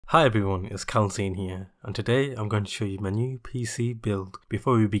Hi everyone, it's Calzine here, and today I'm going to show you my new PC build.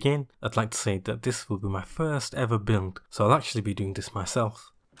 Before we begin, I'd like to say that this will be my first ever build, so I'll actually be doing this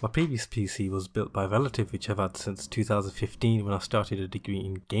myself. My previous PC was built by a relative which I've had since 2015 when I started a degree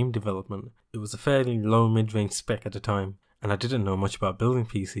in game development. It was a fairly low mid-range spec at the time, and I didn't know much about building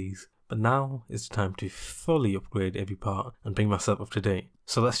PCs, but now it's time to fully upgrade every part and bring myself up to date.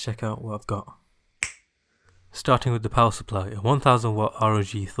 So let's check out what I've got. Starting with the power supply, a 1000 watt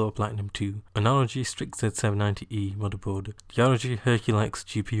ROG Thor Platinum 2, an ROG Strix Z790E motherboard, the ROG Herculex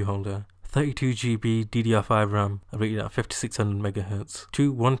GPU holder, 32GB DDR5 RAM rated at 5600 MHz,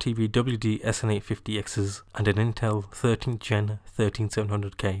 two 1TB WD SN850Xs, and an Intel 13th Gen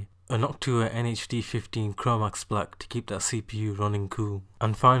 13700K. A Noctua NHD15 Chromax Black to keep that CPU running cool.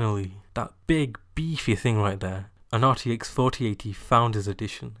 And finally, that big beefy thing right there, an RTX 4080 Founders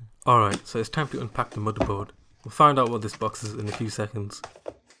Edition. Alright, so it's time to unpack the motherboard. We'll find out what this box is in a few seconds.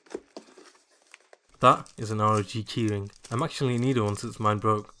 That is an ROG keyring. I'm actually in need of one since mine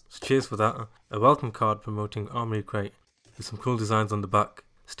broke, so cheers for that. A welcome card promoting Armory Crate with some cool designs on the back,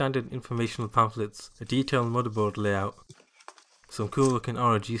 standard informational pamphlets, a detailed motherboard layout, some cool looking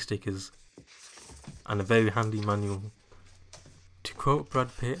ROG stickers, and a very handy manual. To quote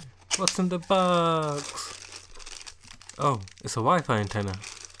Brad Pitt, "What's in the box?" Oh, it's a Wi-Fi antenna.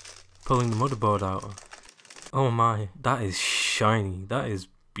 Pulling the motherboard out. Oh my, that is shiny, that is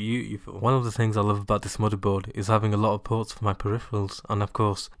beautiful. One of the things I love about this motherboard is having a lot of ports for my peripherals and of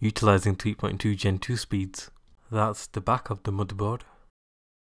course utilising 3.2 Gen 2 speeds. That's the back of the motherboard.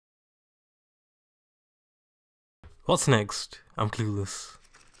 What's next? I'm clueless.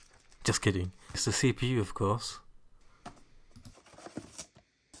 Just kidding. It's the CPU of course.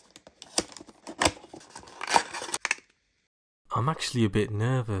 I'm actually a bit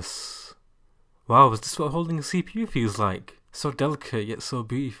nervous. Wow, is this what holding a CPU feels like? So delicate yet so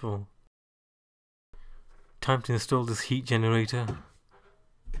beautiful. Time to install this heat generator.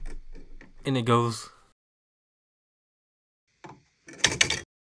 In it goes.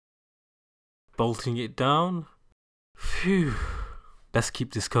 Bolting it down. Phew. Best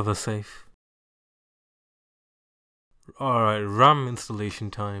keep this cover safe. Alright, RAM installation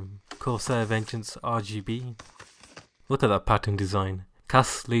time. Corsair Vengeance RGB. Look at that pattern design.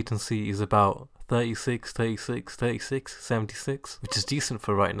 Cast latency is about 36, 76, which is decent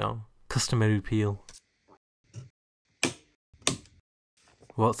for right now. Customary peel.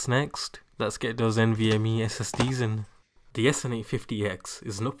 What's next? Let's get those NVMe SSDs in. The SN850X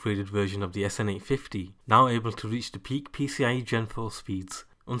is an upgraded version of the SN850, now able to reach the peak PCIe Gen 4 speeds.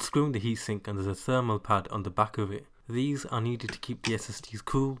 Unscrewing the heatsink and there's a thermal pad on the back of it. These are needed to keep the SSDs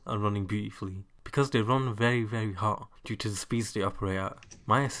cool and running beautifully, because they run very hot due to the speeds they operate at.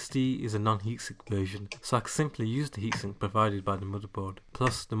 My SSD is a non-heatsink version, so I can simply use the heatsink provided by the motherboard.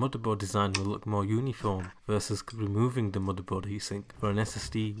 Plus, the motherboard design will look more uniform versus removing the motherboard heatsink for an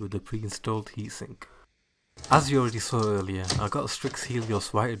SSD with a pre-installed heatsink. As you already saw earlier, I got a Strix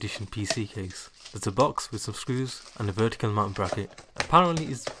Helios White Edition PC case. There's a box with some screws and a vertical mount bracket. Apparently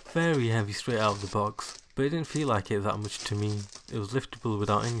it's very heavy straight out of the box, but it didn't feel like it that much to me. It was liftable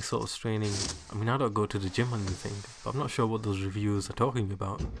without any sort of straining. I mean, I don't go to the gym or anything, but I'm not sure what those reviewers are talking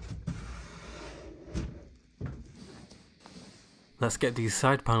about. Let's get these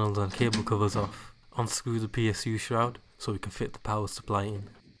side panels and cable covers off. Unscrew the PSU shroud so we can fit the power supply in.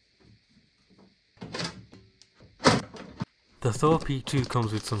 The Thor P2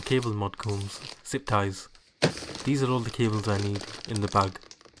 comes with some cable mod combs, zip ties. These are all the cables I need in the bag.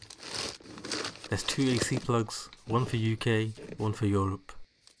 There's two AC plugs, one for UK, one for Europe.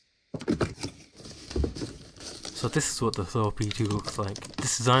 So this is what the Thor P2 looks like.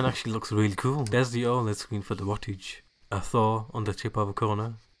 This design actually looks really cool. There's the OLED screen for the wattage. A Thor on the tip of a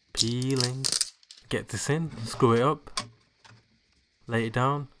corner. Peeling. Get this in, screw it up. Lay it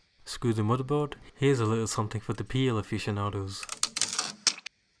down. Screw the motherboard. Here's a little something for the peel aficionados.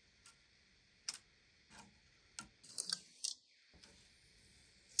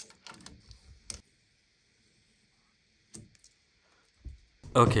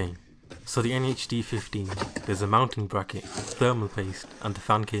 Okay, so the NHD15, there's a mounting bracket, thermal paste, and the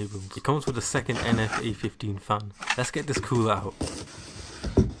fan cables. It comes with a second NF-A15 fan. Let's get this cooler out.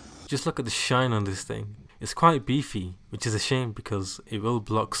 Just look at the shine on this thing. It's quite beefy, which is a shame because it will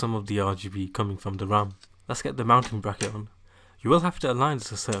block some of the RGB coming from the RAM. Let's get the mounting bracket on. You will have to align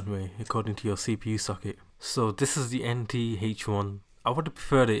this a certain way according to your CPU socket. So this is the NT-H1. I would have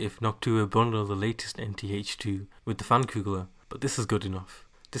preferred it if Noctua bundled the latest NT-H2 with the fan cooler, but this is good enough.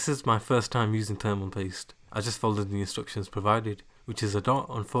 This is my first time using thermal paste. I just followed the instructions provided, which is a dot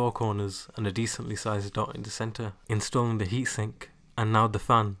on 4 corners and a decently sized dot in the center. Installing the heatsink. And now the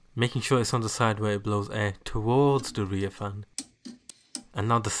fan, making sure it's on the side where it blows air towards the rear fan. And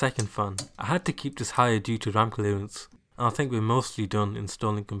now the second fan. I had to keep this higher due to RAM clearance, and I think we're mostly done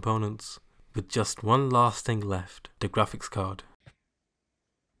installing components, with just one last thing left, the graphics card.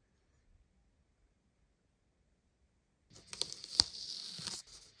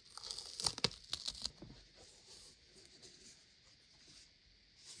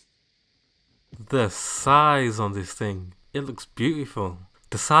 The size on this thing, it looks beautiful.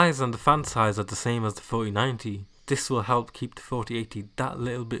 The size and the fan size are the same as the 4090. This will help keep the 4080 that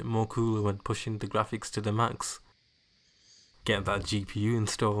little bit more cooler when pushing the graphics to the max. Get that GPU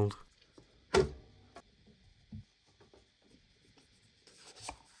installed.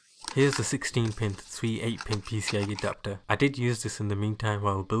 Here's the 16-pin to 3 8-pin PCIe adapter. I did use this in the meantime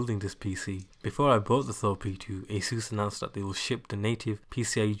while building this PC. Before I bought the Thor P2, Asus announced that they will ship the native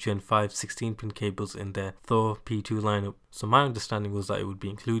PCIe Gen 5 16-pin cables in their Thor P2 lineup, so my understanding was that it would be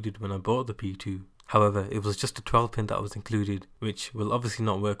included when I bought the P2. However, it was just a 12-pin that was included, which will obviously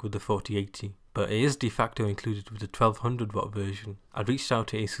not work with the 4080, but it is de facto included with the 1200 watt version. I reached out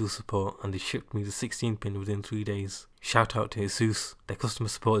to Asus support and they shipped me the 16-pin within 3 days. Shout out to Asus, their customer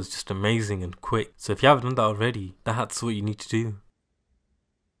support is just amazing and quick, so if you haven't done that already, that's what you need to do.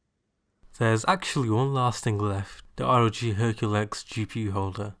 There's actually one last thing left, the ROG Herculex GPU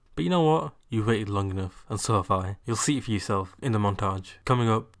holder. But you know what? You waited long enough, and so have I. You'll see it for yourself in the montage. Coming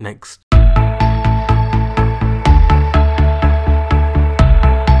up next.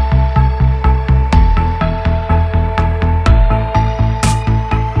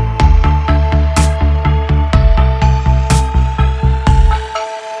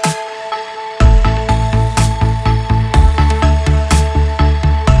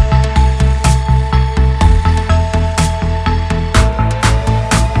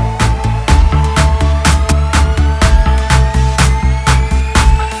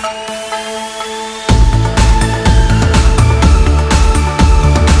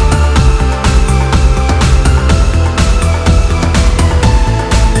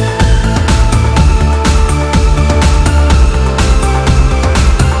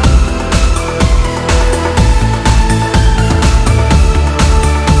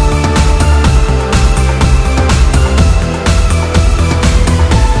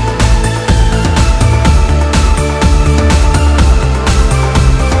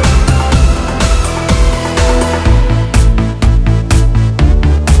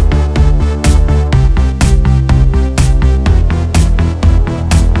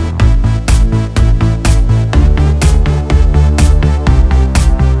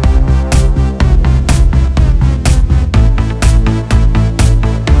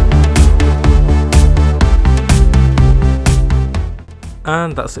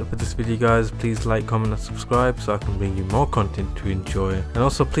 And that's it for this video guys. Please like, comment and subscribe so I can bring you more content to enjoy, and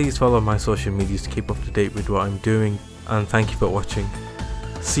also please follow my social medias to keep up to date with what I'm doing, and thank you for watching.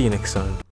 See you next time.